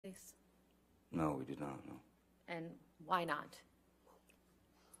No, we did not, no. And why not?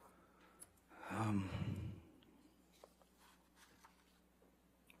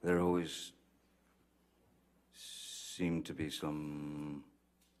 There always seemed to be some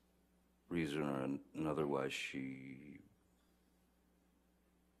reason or another why she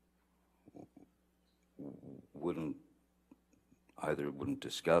wouldn't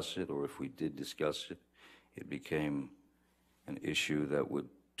discuss it, or if we did discuss it, it became an issue that would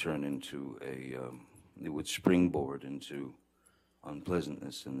turn into it would springboard into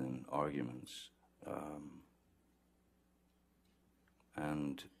unpleasantness and then arguments.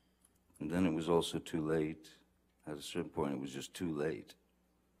 And then it was also too late. At a certain point, it was just too late.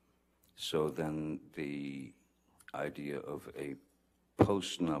 So then the idea of a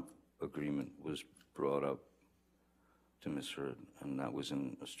post-nup agreement was brought up to Ms. Heard, and that was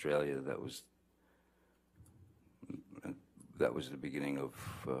in Australia. That was the beginning of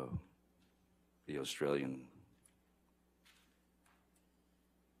the Australian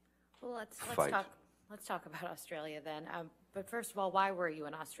Well, fight. let's talk about Australia then. But first of all, why were you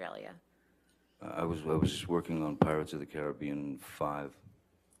in Australia? I was working on Pirates of the Caribbean 5.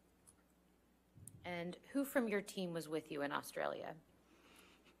 And who from your team was with you in Australia?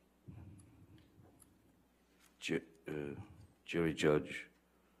 Jerry Judge,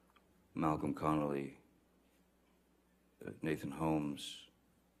 Malcolm Connolly, Nathan Holmes,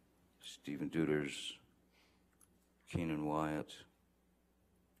 Stephen Duders, Keenan Wyatt.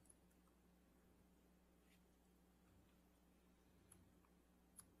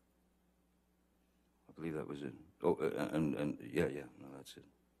 I believe that was it. Oh, and yeah, no, that's it.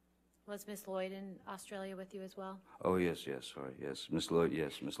 Was Miss Lloyd in Australia with you as well? Oh, yes, sorry, yes. Miss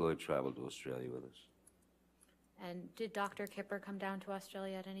Lloyd traveled to Australia with us. And did Dr. Kipper come down to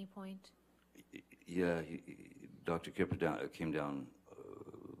Australia at any point? Yeah, Dr. Kipper came down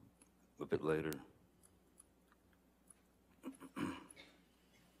a bit later.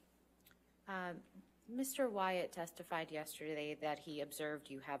 Mr. Wyatt testified yesterday that he observed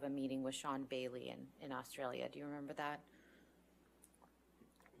you have a meeting with Sean Bailey in Australia. Do you remember that?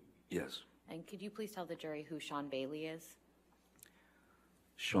 Yes. And could you please tell the jury who Sean Bailey is?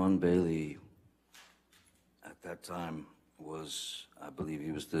 Sean Bailey, at that time, I believe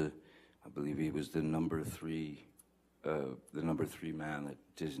he was the number three man at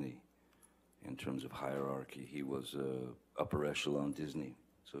Disney in terms of hierarchy. He was upper echelon Disney,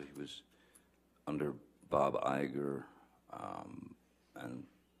 so he was under Bob Iger, and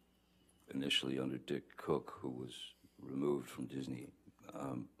initially under Dick Cook, who was removed from Disney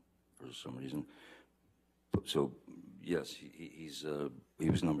for some reason. So yes, he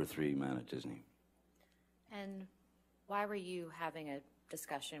was number 3 man at Disney. And why were you having a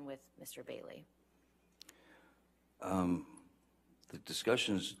discussion with Mr. Bailey? The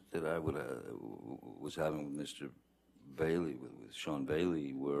discussions that I was having with Mr. Bailey, with Sean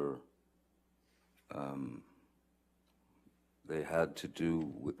Bailey, were they had to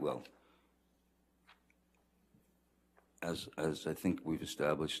do with, well, as I think we've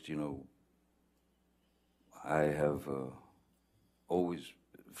established, you know, I have always,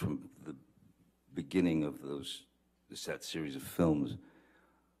 from the beginning of that series of films,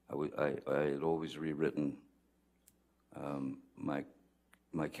 I had always rewritten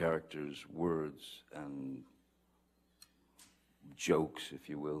my character's words and jokes, if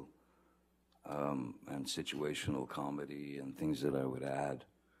you will, and situational comedy and things that I would add.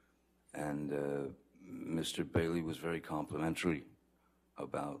 And Mr. Bailey was very complimentary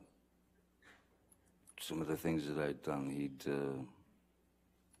about some of the things that I'd done. He'd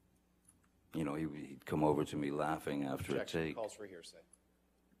come over to me laughing after Objection. a take. Calls for hearsay.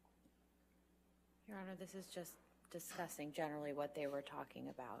 Your Honor, this is just discussing generally what they were talking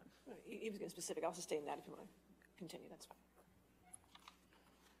about. He was getting specific. I'll sustain that if you want to continue. That's fine.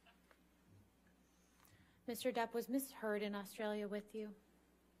 Mr. Depp, was Miss Heard in Australia with you?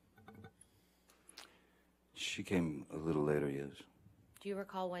 She came a little later, yes. Do you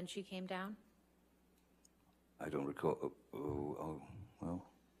recall when she came down? I don't recall. Oh, well.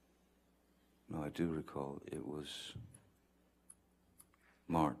 No, I do recall. It was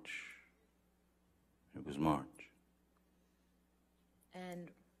March. It was March.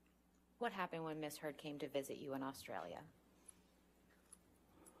 And what happened when Miss Heard came to visit you in Australia?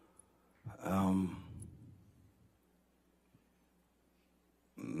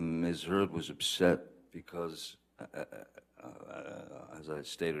 Ms. Heard was upset because, as I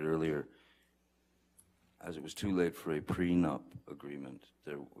stated earlier, as it was too late for a prenup agreement,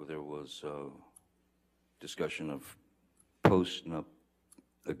 there was discussion of post-nup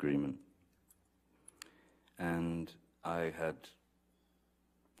agreement. And I had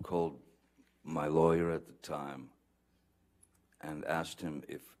called my lawyer at the time and asked him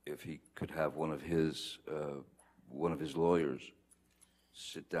if he could have one of his lawyers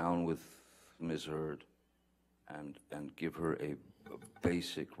sit down with Ms. Heard and give her a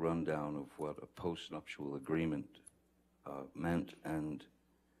basic rundown of what a postnuptial agreement meant, and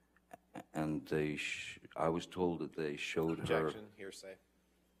I was told that they showed her. Objection, hearsay.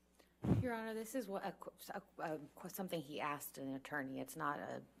 Your Honor, this is something he asked an attorney. It's not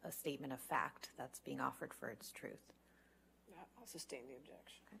a statement of fact that's being offered for its truth. I'll sustain the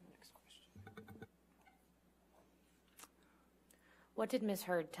objection. Next question. What did Ms.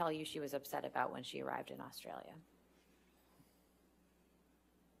 Heard tell you she was upset about when she arrived in Australia?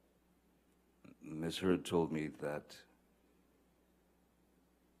 Ms. Heard told me that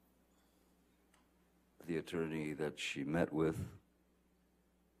the attorney that she met with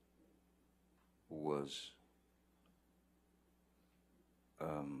was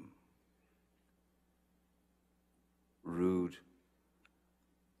rude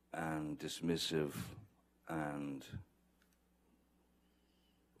and dismissive, and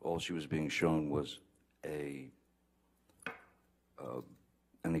all she was being shown was an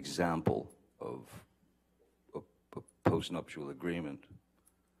example of a postnuptial agreement.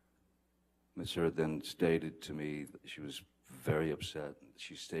 Ms. Heard then stated to me that she was very upset.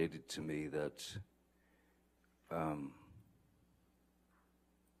 She stated to me that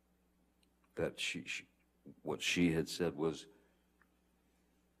what she had said was,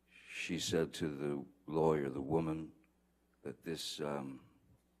 she said to the lawyer, the woman, that this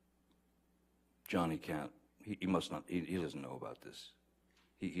Johnny can't, he must not, he doesn't know about this.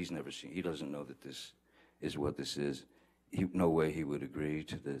 He's never seen, he doesn't know that this is what this is. No way he would agree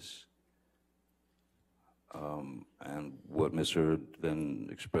to this. And what Ms. Heard then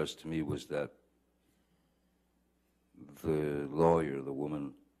expressed to me was that the lawyer, the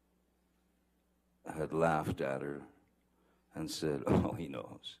woman, had laughed at her and said, "Oh, he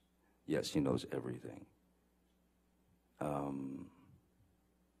knows. Yes, he knows everything."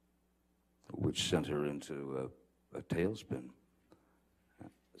 Which sent her into a tailspin.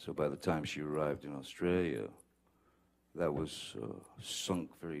 So by the time she arrived in Australia, that was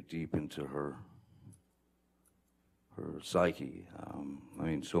sunk very deep into her psyche. I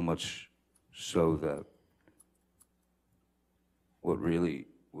mean, so much so that what really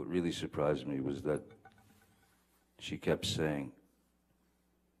surprised me was that she kept saying,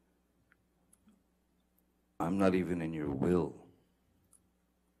 "I'm not even in your will.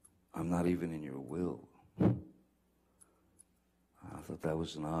 I'm not even in your will." I thought that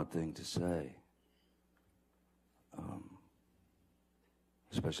was an odd thing to say.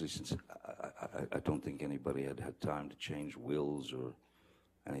 Especially since I don't think anybody had had time to change wills or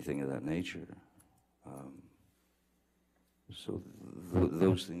anything of that nature. So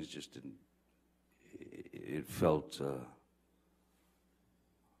those things just didn't, it felt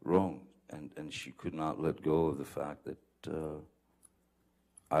wrong. And she could not let go of the fact that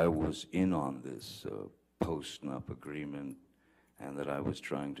I was in on this post-nup agreement, and that I was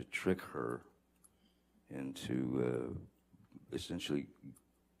trying to trick her into essentially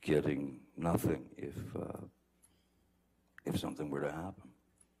getting nothing if something were to happen.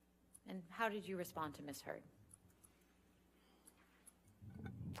 And how did you respond to Ms. Heard?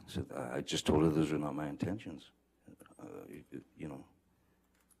 So I just told her those were not my intentions, you know.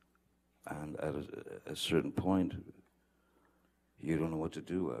 And at a certain point, you don't know what to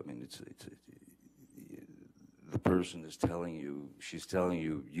do. I mean, the person is telling you, she's telling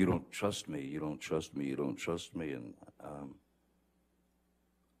you, you don't trust me, you don't trust me, you don't trust me, and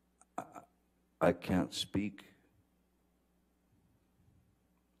I can't speak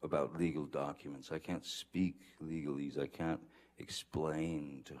about legal documents. I can't speak legalese. I can't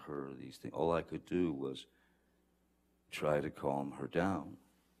explain to her these things. All I could do was try to calm her down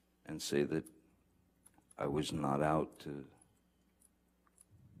and say that I was not out to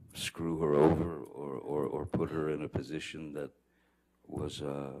screw her over or put her in a position that was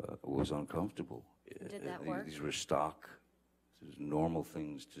uncomfortable. Did that work? These were stock, normal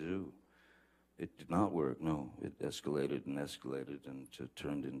things to do. It did not work, no. It escalated and escalated and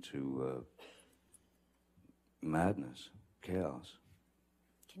turned into madness, chaos,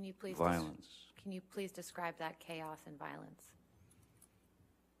 Can you please violence. Can you please describe that chaos and violence?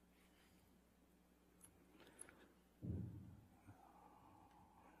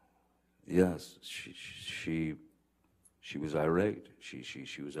 Yes, she was irate.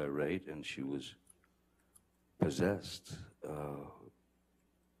 She was irate, and she was possessed.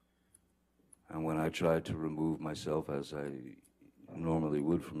 And when I tried to remove myself, as I normally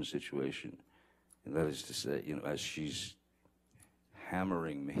would from a situation, and that is to say, you know, as she's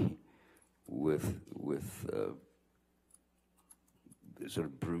hammering me with sort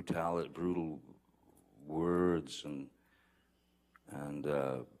of brutal words and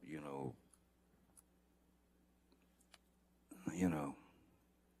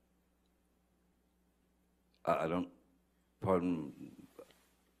I don't, pardon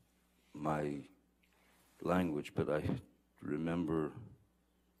my language, but I remember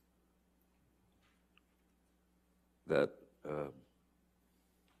that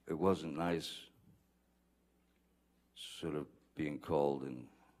it wasn't nice sort of being called an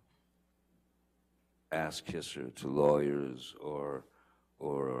ass kisser to lawyers or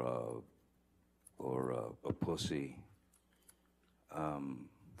a pussy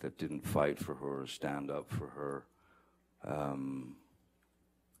that didn't fight for her or stand up for her.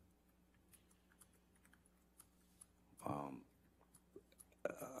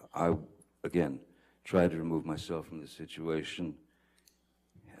 I, again, tried to remove myself from the situation,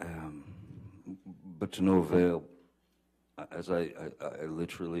 but to no avail. As I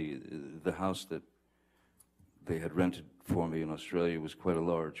literally, the house that they had rented for me in Australia was quite a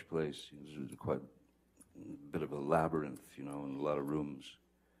large place. It was quite a bit of a labyrinth, and a lot of rooms,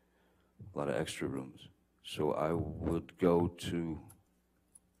 a lot of extra rooms. So I would go to,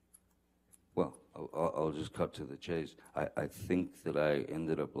 well, I'll just cut to the chase. I think that I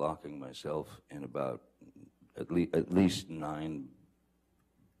ended up locking myself in about at least 9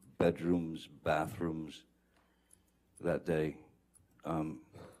 bedrooms, bathrooms that day,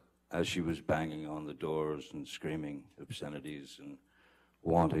 as she was banging on the doors and screaming obscenities and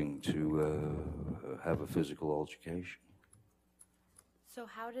wanting to have a physical altercation. So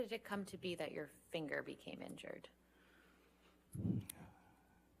how did it come to be that your finger became injured?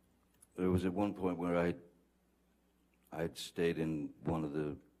 There was at one point where I'd stayed in one of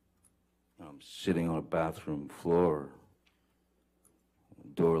the, sitting on a bathroom floor,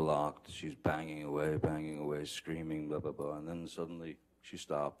 door locked, she's banging away, screaming, blah, blah, blah, and then suddenly she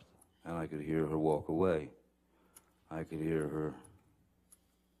stopped, and I could hear her walk away. I could hear her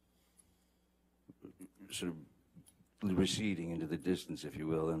sort of receding into the distance, if you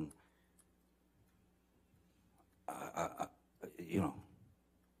will, and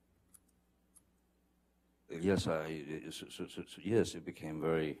yes, it became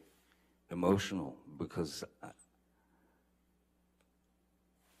very emotional because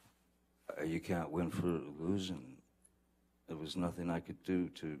you can't win for losing. There was nothing I could do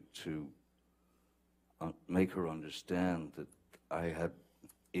to make her understand that I had,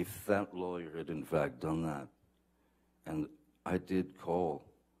 if that lawyer had in fact done that, and I did call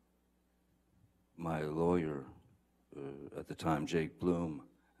my lawyer at the time, Jake Bloom,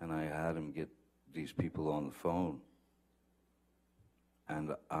 and I had him get these people on the phone,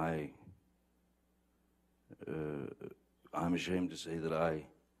 and I'm ashamed to say that I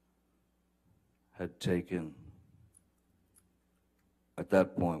had taken, at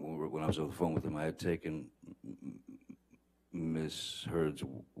that point when I was on the phone with him, I had taken Miss Heard's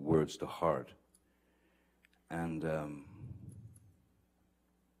words to heart, and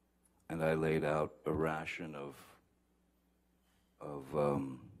I laid out a ration of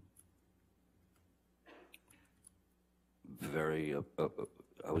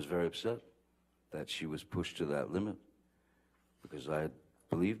I was very upset that she was pushed to that limit because I had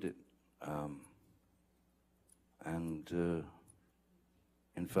believed it.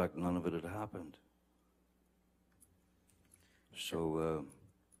 In fact, none of it had happened. So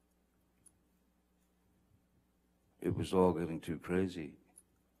it was all getting too crazy.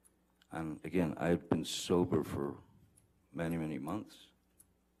 And again, I had been sober for many, many months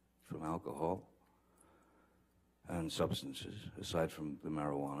from alcohol and substances, aside from the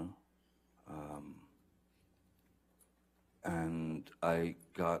marijuana. And I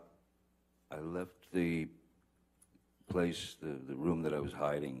left the place, the room that I was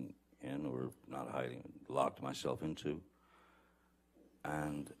hiding in, or not hiding, locked myself into,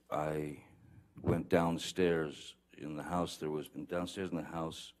 and I went downstairs in the house. Downstairs in the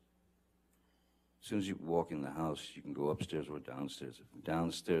house, as soon as you walk in the house, you can go upstairs or downstairs.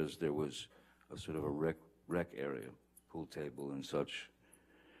 Downstairs there was a sort of a rec area, pool table and such,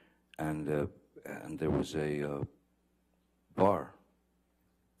 and there was a bar.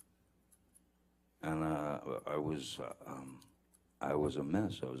 And I was a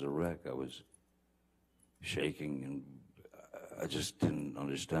mess. I was a wreck. I was shaking, and I just didn't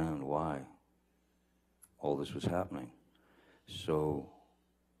understand why all this was happening. So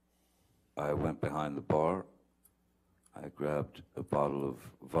I went behind the bar. I grabbed a bottle of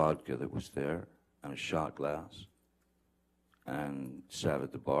vodka that was there and a shot glass and sat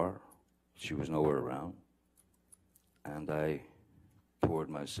at the bar. She was nowhere around. And I poured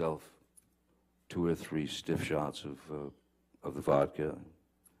myself 2 or 3 stiff shots of the vodka.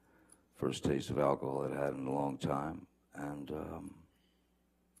 First taste of alcohol I'd had in a long time. And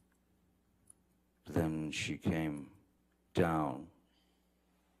then she came down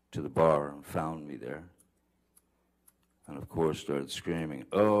to the bar and found me there. And of course started screaming,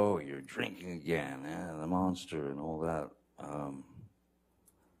 "Oh, you're drinking again, yeah, the monster," and all that.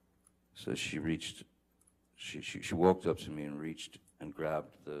 So she reached, she walked up to me and reached and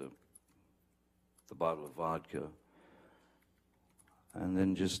grabbed the bottle of vodka, and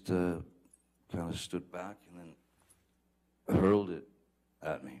then just kind of stood back and then hurled it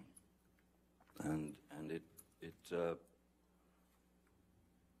at me, and it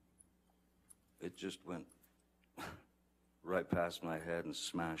just went right past my head and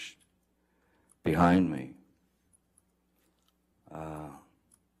smashed behind me.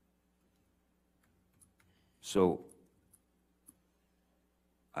 So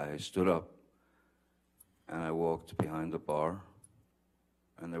I stood up and I walked behind the bar,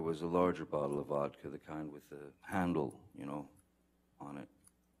 and there was a larger bottle of vodka, the kind with the handle, you know, on it.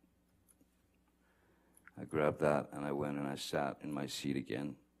 I grabbed that and I went and I sat in my seat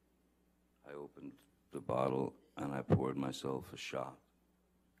again. I opened the bottle and I poured myself a shot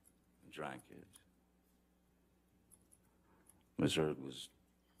and drank it. Miss Heard was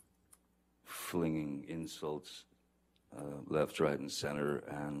flinging insults left, right, and center,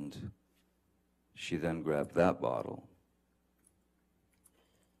 and she then grabbed that bottle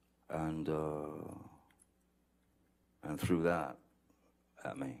and threw that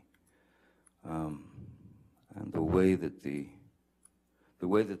at me. And the way that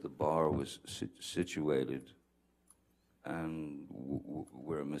the bar was situated and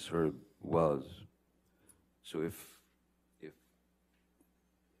where Miss Heard was, so if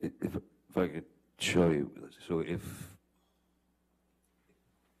I could show you, so if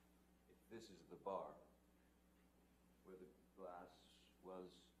this is the bar where the glass was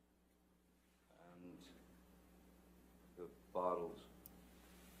and the bottles,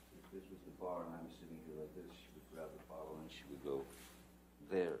 if this was the bar and I'm sitting here like this, she would grab the bottle and she would go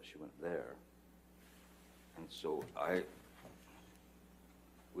there. She went there. And so I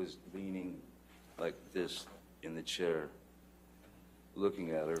was leaning like this in the chair,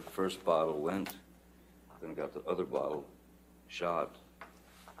 looking at her. First bottle went, then got the other bottle, shot,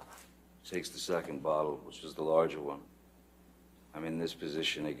 takes the second bottle, which is the larger one. I'm in this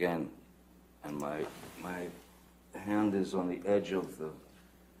position again, and my hand is on the edge of the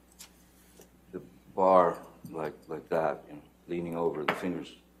bar, like that, you know, leaning over, the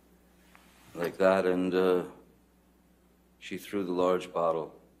fingers like that, and she threw the large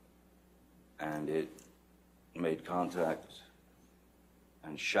bottle, and it made contact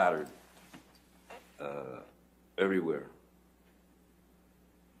and shattered everywhere.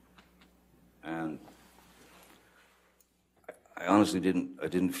 And I honestly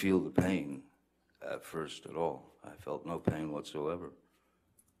didn't feel the pain at first at all. I felt no pain whatsoever.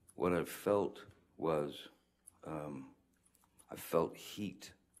 What I felt was, I felt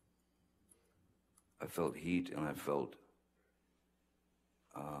heat. I felt heat, and I felt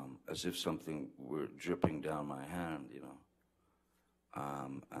as if something were dripping down my hand, you know.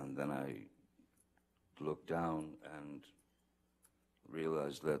 And then I looked down and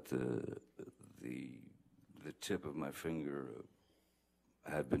realized that the tip of my finger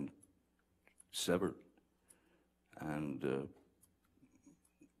had been severed, and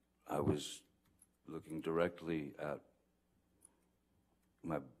I was looking directly at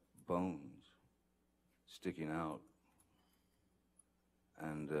my bones sticking out,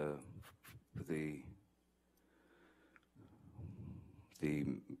 and the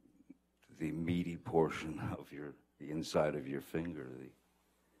meaty portion of the inside of your finger,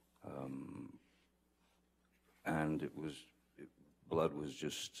 and blood was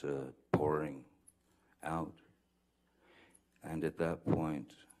just pouring out. And at that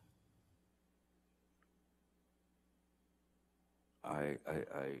point, I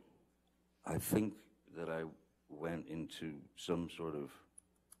think that I went into some sort of,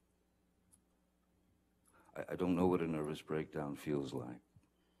 I don't know what a nervous breakdown feels like,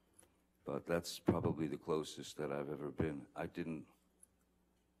 but that's probably the closest that I've ever been.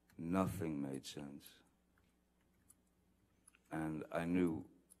 Nothing made sense. And I knew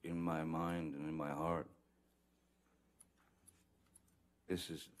in my mind and in my heart, this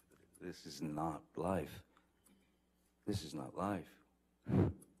is not life. This is not life.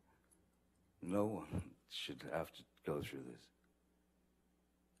 No one should have to go through this.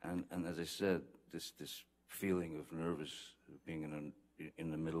 And as I said, this feeling of being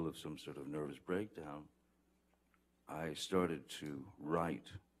in the middle of some sort of nervous breakdown, I started to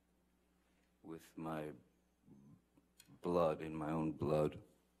write with my blood, in my own blood,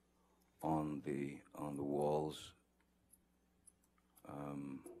 on the walls.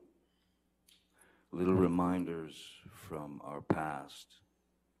 Little reminders from our past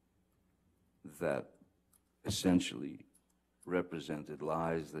that essentially represented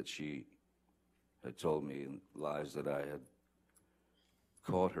lies that she had told me and lies that I had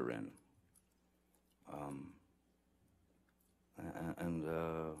caught her in.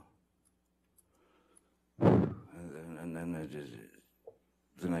 And then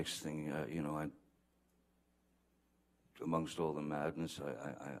the next thing, you know, amongst all the madness,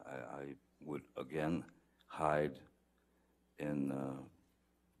 I would again hide in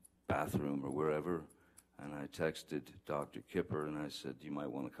bathroom or wherever, and I texted Dr. Kipper and I said, you might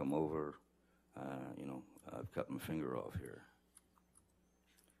want to come over. You know, I've cut my finger off here.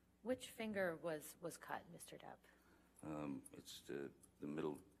 Which finger was cut, Mr. Depp? It's the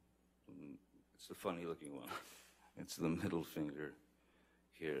middle, it's the funny looking one. It's the middle finger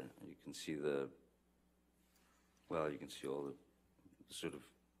here. You can see you can see all the sort of,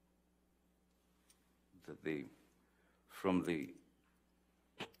 from the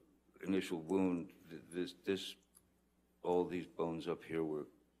initial wound, all these bones up here were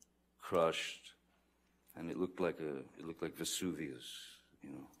crushed, and it looked like Vesuvius,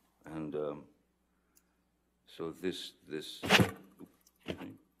 you know. And so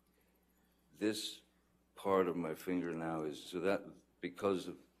this part of my finger now is, so that because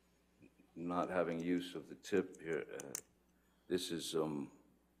of not having use of the tip here, this is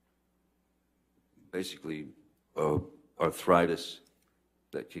basically arthritis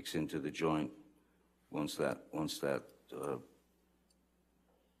that kicks into the joint once that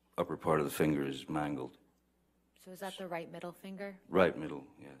upper part of the finger is mangled. So is that the right middle finger? Right middle,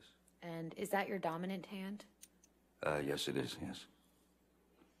 yes. And is that your dominant hand? Yes, it is, yes.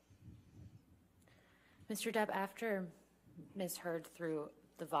 Mr. Depp, after Ms. Heard threw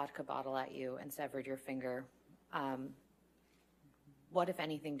the vodka bottle at you and severed your finger, what, if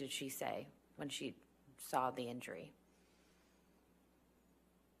anything, did she say when she saw the injury?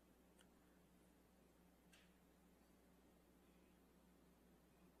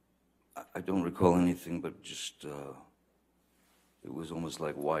 I don't recall anything, but just, it was almost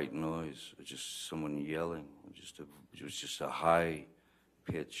like white noise, just someone yelling. It was just a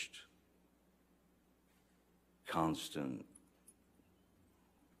high-pitched, constant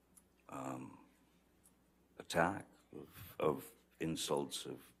attack of insults.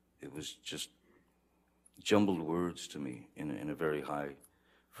 It was just jumbled words to me in a very high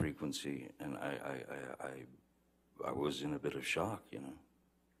frequency, and I was in a bit of shock, you know.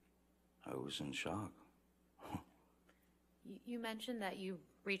 I was in shock. You mentioned that you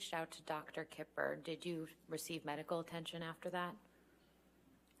reached out to Dr. Kipper. Did you receive medical attention after that?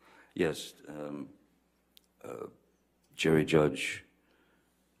 Yes. Jerry Judge,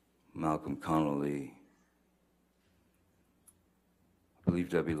 Malcolm Connolly, I believe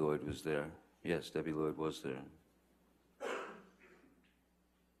Debbie Lloyd was there. Yes, Debbie Lloyd was there.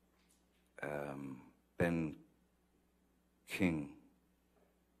 Ben King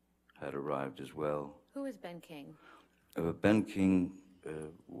had arrived as well. Who is Ben King? Ben King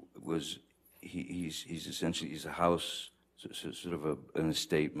he's essentially, he's a house, sort of an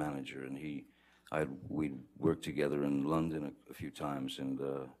estate manager, and we'd worked together in London a few times, and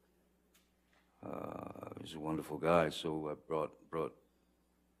he's a wonderful guy. So I brought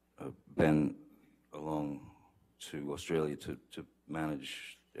Ben along to Australia to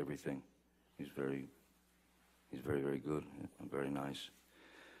manage everything. He's very, very good and very nice.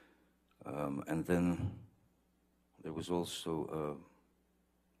 And then there was also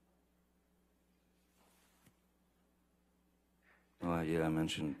I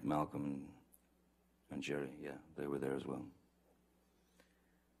mentioned Malcolm and Jerry. Yeah, they were there as well.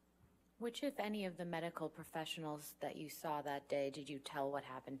 Which, if any, of the medical professionals that you saw that day did you tell what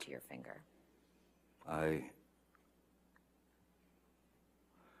happened to your finger?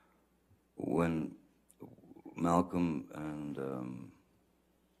 When Malcolm and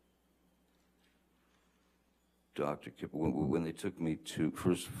Dr. Kipper, when they took me to,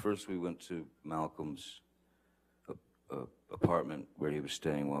 first we went to Malcolm's apartment where he was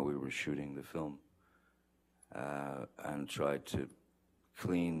staying while we were shooting the film, and tried to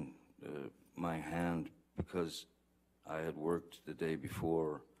clean my hand because I had worked the day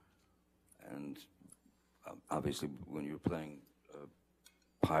before, and obviously when you're playing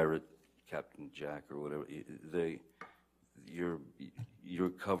pirate, Captain Jack or whatever, you're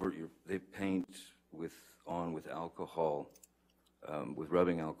covered. They paint with alcohol, with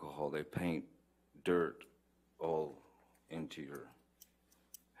rubbing alcohol. They paint dirt all into your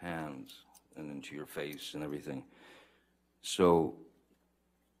hands, and into your face and everything. So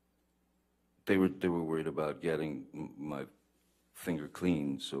they were worried about getting my finger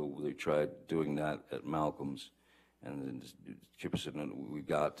clean, so they tried doing that at Malcolm's, and then Kipper said, no, we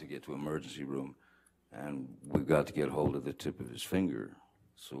got to get to emergency room, and we got to get hold of the tip of his finger.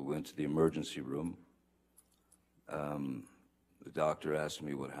 So we went to the emergency room. The doctor asked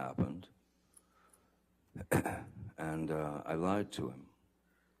me what happened, and I lied to him.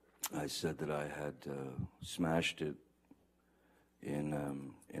 I said that I had smashed it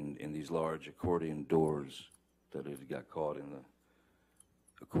in these large accordion doors, that it got caught in the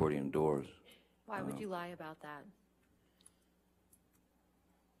accordion doors. Why would you lie about that?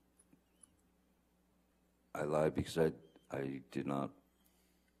 I lied because I didn't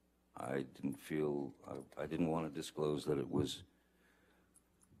want to disclose that it was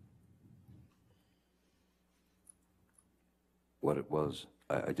what it was.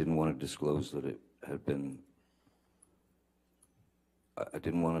 I didn't want to disclose that it had been. I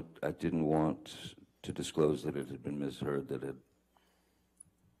didn't want to disclose that it had been misheard, that it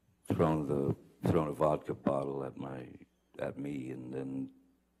had thrown a vodka bottle at me and then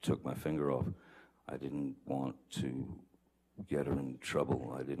took my finger off. I didn't want to get her in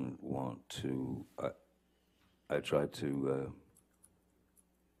trouble. I didn't want to. I tried to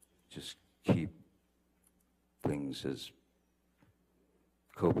just keep things as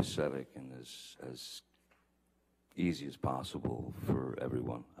copacetic and as easy as possible for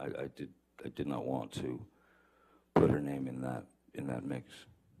everyone. I did not want to put her name in that mix.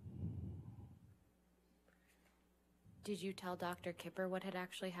 Did you tell Dr. Kipper what had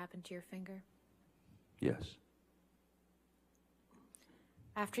actually happened to your finger? Yes.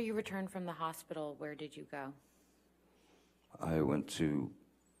 After you returned from the hospital, where did you go? I went to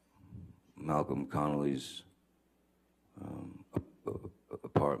Malcolm Connolly's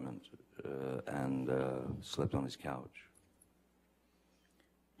apartment and slept on his couch.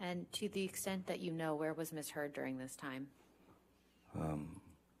 And to the extent that you know, where was Ms. Heard during this time?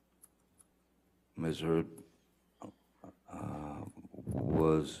 Ms. Heard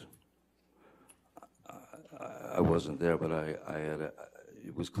was, I wasn't there, but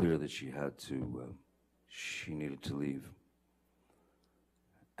it was clear that she needed to leave.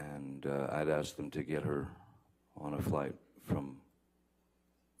 And I'd asked them to get her on a flight from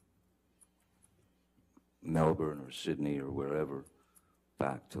Melbourne or Sydney or wherever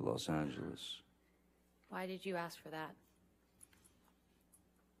back to Los Angeles. Why did you ask for that?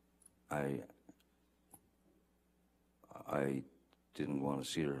 I didn't want to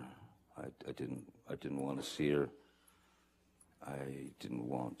see her. I didn't want to see her. I didn't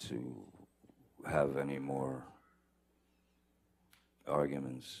want to have any more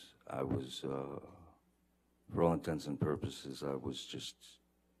arguments. I was, for all intents and purposes, I was just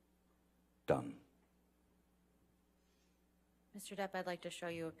done. Mr. Depp, I'd like to show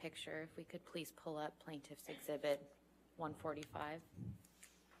you a picture. If we could please pull up Plaintiff's Exhibit 145.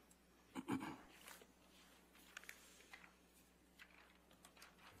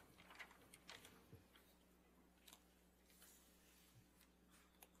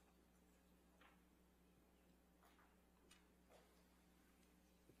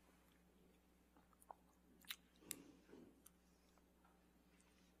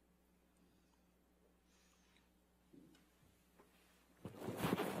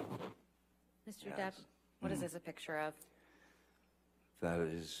 Mr. Yes. Depp, what is this a picture of? That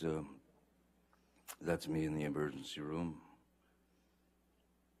is, that's me in the emergency room.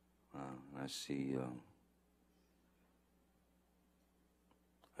 And I see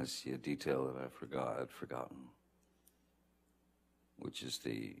a detail that I'd forgotten, which is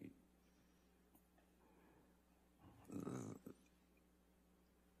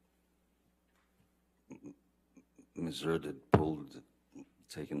Ms. Heard had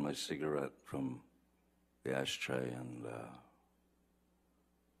taken my cigarette from the ashtray and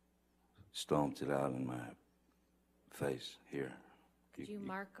stomped it out in my face here. Could you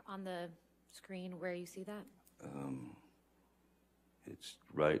mark on the screen where you see that? It's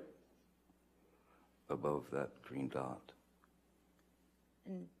right above that green dot.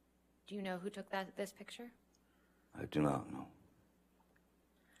 And do you know who took this picture? I do not know.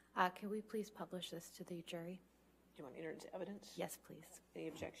 Can we please publish this to the jury? Do you want to enter into evidence? Yes, please. Any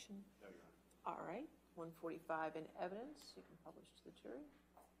objection? No, Your Honor. All right, 145 in evidence. You can publish to the jury.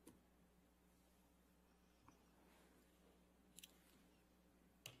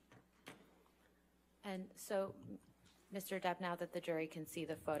 And so, Mr. Depp, now that the jury can see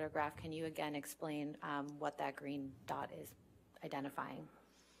the photograph, can you again explain what that green dot is identifying?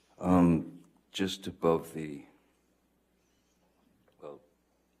 Just above the, well,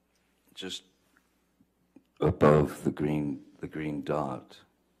 just above the green dot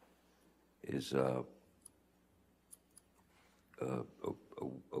is a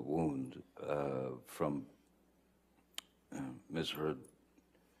wound from misheard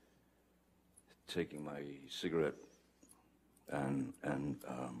taking my cigarette, and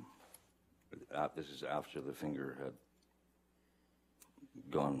this is after the finger had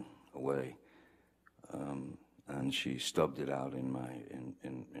gone away, and she stubbed it out in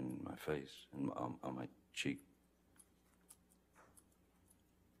my face and on my cheek.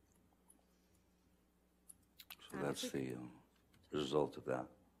 So that's the result of that.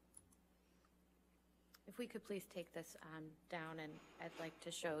 If we could please take this down, and I'd like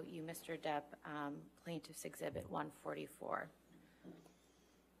to show you, Mr. Depp, Plaintiff's Exhibit 144.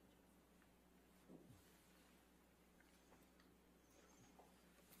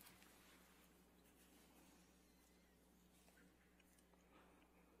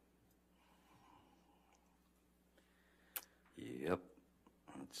 Yep,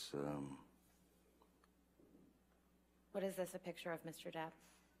 it's What is this, a picture of Mr. Depp?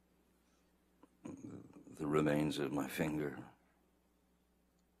 the remains of my finger.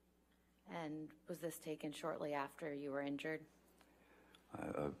 And was this taken shortly after you were injured?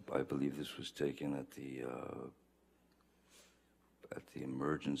 I believe this was taken at the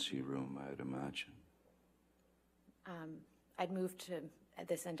emergency room, I'd imagine. I'd move to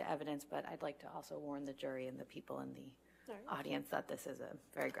this into evidence, but I'd like to also warn the jury and the people in the All right. audience that this is a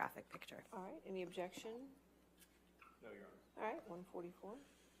very graphic picture. All right, any objection? No, Your Honor. All right, 144.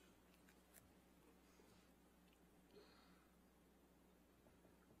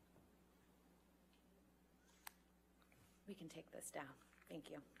 We can take this down. Thank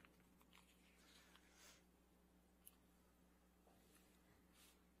you.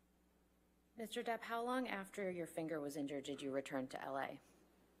 Mr. Depp, how long after your finger was injured did you return to LA?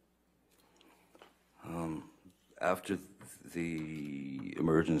 After the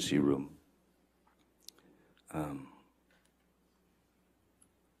emergency room,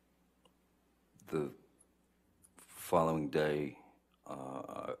 the following day,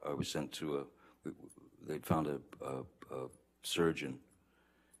 I was sent to they'd found a surgeon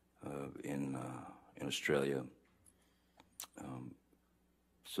in Australia,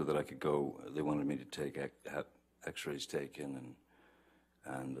 so that I could go. They wanted me to take have X-rays taken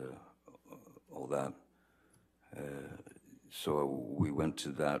and all that. So we went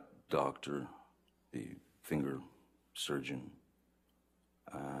to that doctor, the finger surgeon,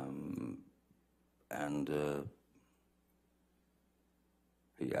 and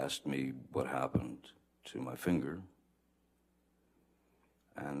he asked me what happened to my finger,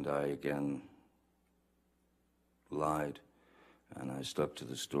 and I again lied, and I stuck to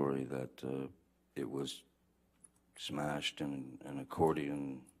the story that it was smashed in an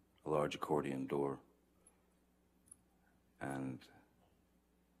accordion, a large accordion door. And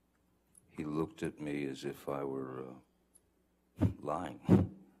he looked at me as if I were lying.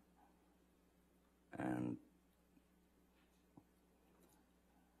 And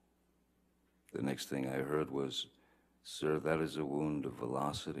the next thing I heard was, "Sir, that is a wound of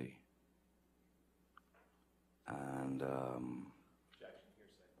velocity." And Objection,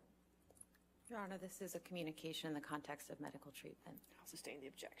 hearsay. Your Honor, this is a communication in the context of medical treatment. I'll sustain the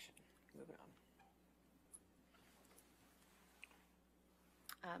objection. Moving on.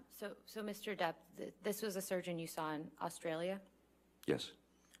 So Mr. Depp, this was a surgeon you saw in Australia. yes,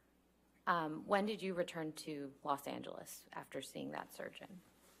 When did you return to Los Angeles after seeing that surgeon?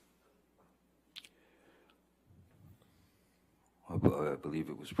 I believe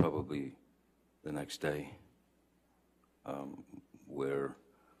it was probably the next day, where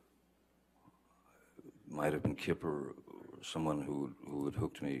it might have been Kipper or someone who had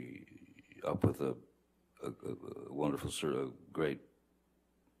hooked me up with a wonderful, great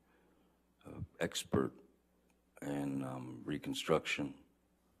expert in reconstruction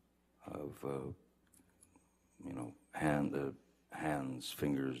of, hands,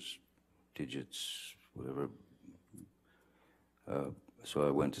 fingers, digits, whatever. So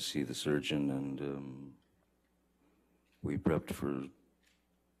I went to see the surgeon, and we prepped for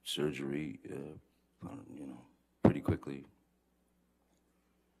surgery, pretty quickly.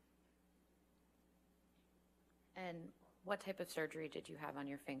 And what type of surgery did you have on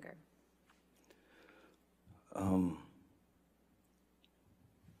your finger?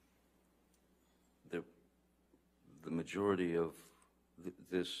 The majority of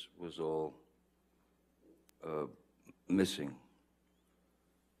this was all missing,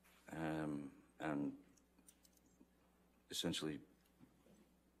 and essentially,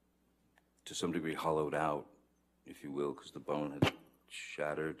 to some degree, hollowed out, if you will, because the bone had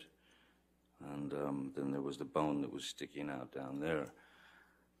shattered, and then there was the bone that was sticking out down there.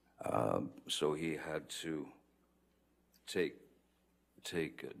 So he had to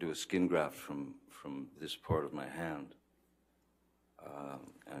do a skin graft from this part of my hand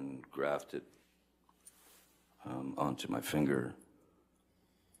and graft it onto my finger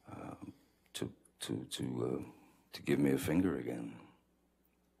to give me a finger again.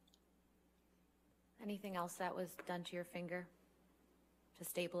 Anything else that was done to your finger to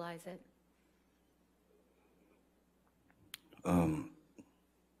stabilize it? I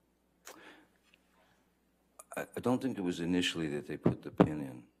don't think it was initially that they put the pin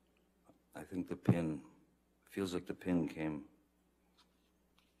in. I think the pin, feels like the pin came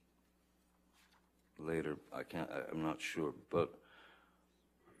later. I'm not sure, but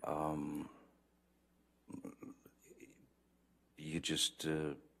you just,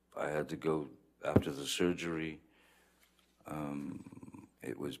 I had to go after the surgery.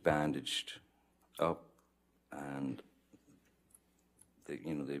 It was bandaged up, and they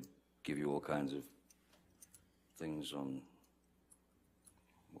give you all kinds of things on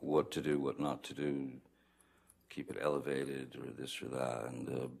what to do, what not to do, keep it elevated or this or that,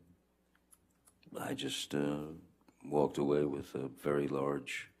 and I just walked away with a very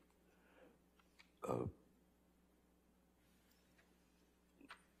large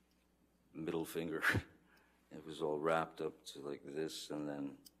middle finger. It was all wrapped up to like this, and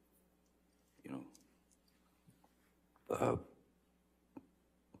then,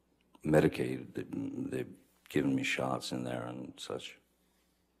 medicated. They've given me shots in there and such.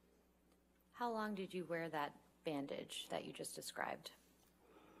 How long did you wear that bandage that you just described?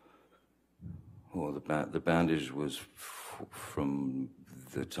 Well, the bandage was from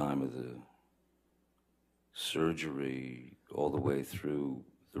the time of the surgery all the way through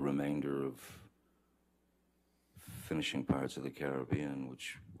the remainder of finishing Pirates of the Caribbean,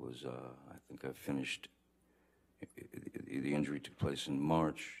 which was, I think I finished, the injury took place in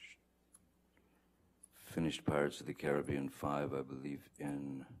March. Finished Pirates of the Caribbean 5, I believe,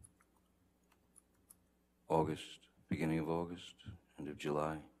 in August, beginning of August, end of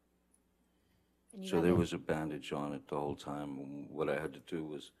July. And you So had there it- was a bandage on it the whole time. What I had to do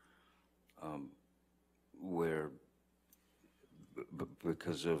was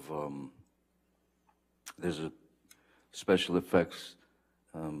because of, there's a special effects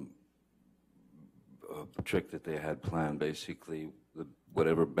trick that they had planned. Basically,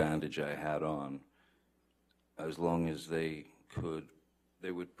 whatever bandage I had on, as long as they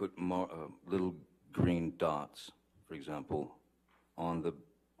would put more little green dots, for example, on the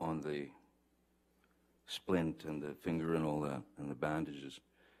splint and the finger and all that, and the bandages,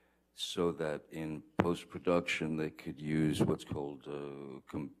 so that in post-production they could use what's called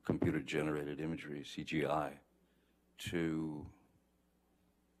computer-generated imagery, CGI, to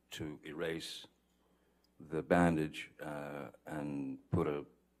erase the bandage and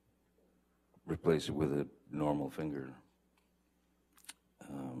replace it with a normal finger.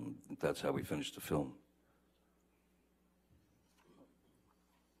 That's how we finished the film.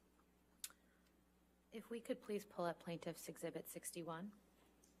 If we could please pull up Plaintiff's Exhibit 61.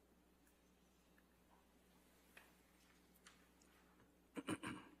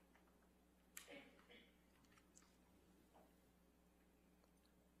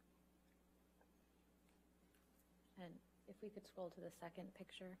 And if we could scroll to the second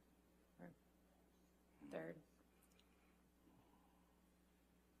picture, or third.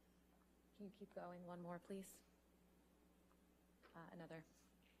 Can you keep going one more, please? Another.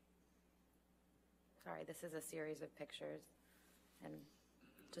 Sorry, this is a series of pictures, and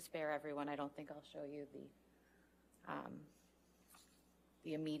to spare everyone, I don't think I'll show you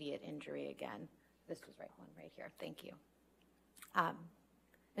the immediate injury again. This was one right here. Thank you.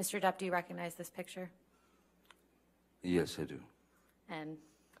 Mr. Depp, do you recognize this picture? Yes, I do. And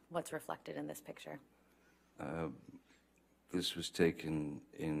what's reflected in this picture? This was taken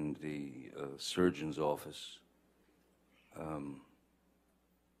in the surgeon's office.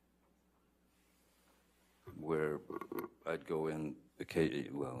 Where I'd go in,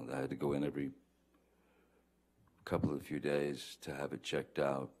 I had to go in every few days to have it checked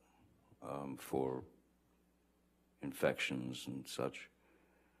out for infections and such.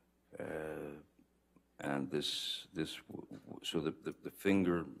 And so the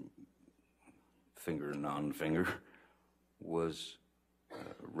finger, non-finger, was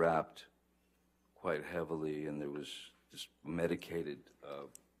wrapped quite heavily, and there was this medicated,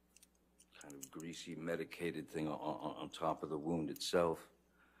 kind of greasy medicated thing on top of the wound itself.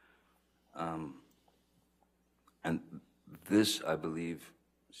 And this, I believe,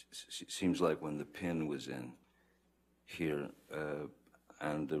 seems like when the pin was in here,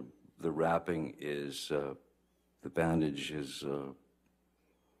 and the wrapping is, the bandage is,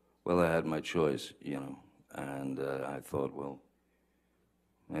 well, I had my choice, you know, and I thought, well,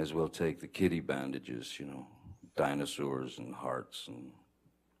 may as well take the kiddie bandages, you know, dinosaurs and hearts and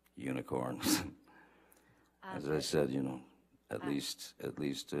unicorns. As I said, you know, at least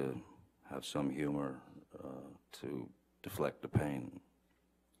have some humor to deflect the pain.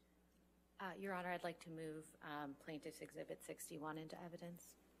 Your Honor, I'd like to move Plaintiff's Exhibit 61 into evidence.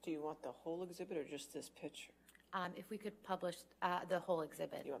 Do you want the whole exhibit or just this picture? If we could publish the whole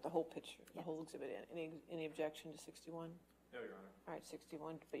exhibit. You want the whole picture, the Yes. whole exhibit? Any objection to 61? No, Your Honor. All right,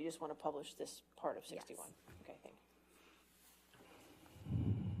 61, but you just want to publish this part of 61? Yes. Okay, thank you.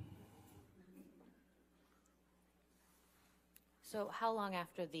 So how long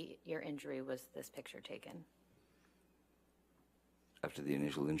after your injury was this picture taken? After the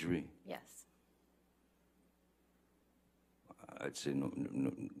initial injury, Yes. I'd say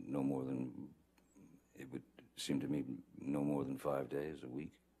no more than, it would seem to me, no more than 5 days, a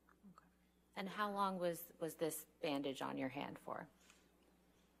week. And how long was this bandage on your hand for?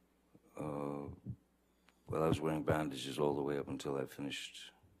 Well, I was wearing bandages all the way up until I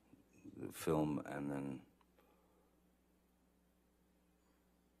finished the film, and then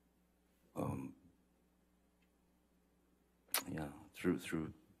yeah,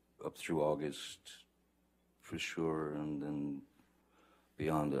 up through August for sure, and then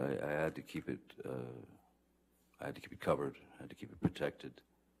beyond, I had to keep it. I had to keep it covered. I had to keep it protected.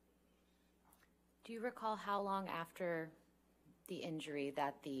 Do you recall how long after the injury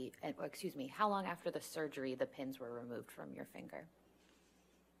that how long after the surgery the pins were removed from your finger?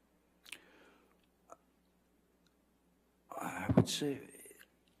 I would say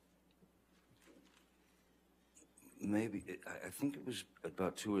maybe, I think it was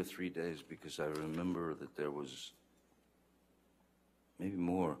about 2 or 3 days, because I remember that there was, maybe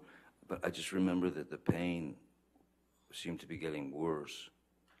more, but I just remember that the pain seemed to be getting worse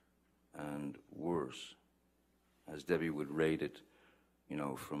and worse as Debbie would rate it, you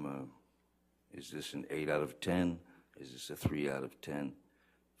know, from is this an 8 out of 10? Is this a 3 out of 10?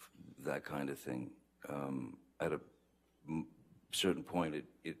 That kind of thing. At a certain point,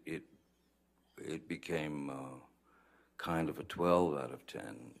 it became kind of a 12 out of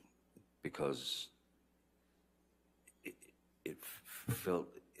 10, because it felt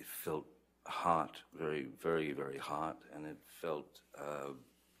hot, very, very, very hot, and it felt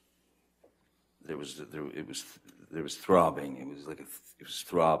there was throbbing. It was like it was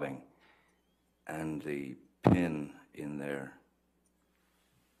throbbing, and the pin in there.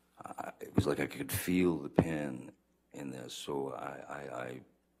 It was like I could feel the pin in there. So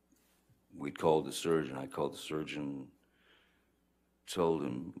we called the surgeon. I called the surgeon. Told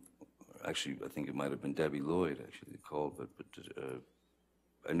him. Actually, I think it might have been Debbie Lloyd actually called, but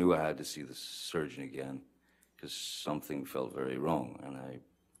I knew I had to see the surgeon again because something felt very wrong, and I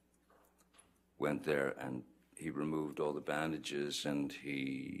went there, and he removed all the bandages, and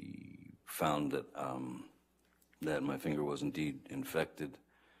he found that that my finger was indeed infected,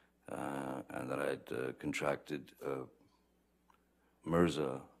 and that I had contracted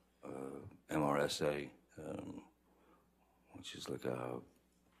MRSA, MRSA, which is like I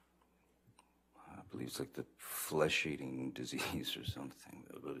believe it's like the flesh-eating disease or something.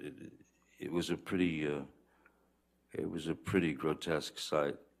 But it was a pretty grotesque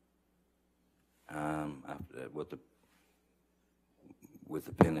sight. After that, with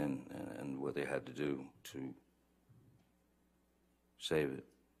the pin in, and what they had to do to save it.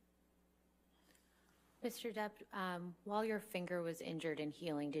 Mr. Depp, while your finger was injured and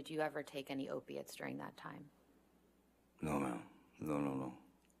healing, did you ever take any opiates during that time? No, ma'am. No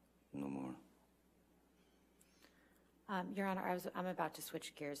more. Your Honor, I'm about to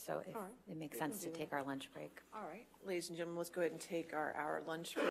switch gears, so if All right. it makes We can sense to do take our lunch break. All right, ladies and gentlemen, let's go ahead and take our hour lunch break.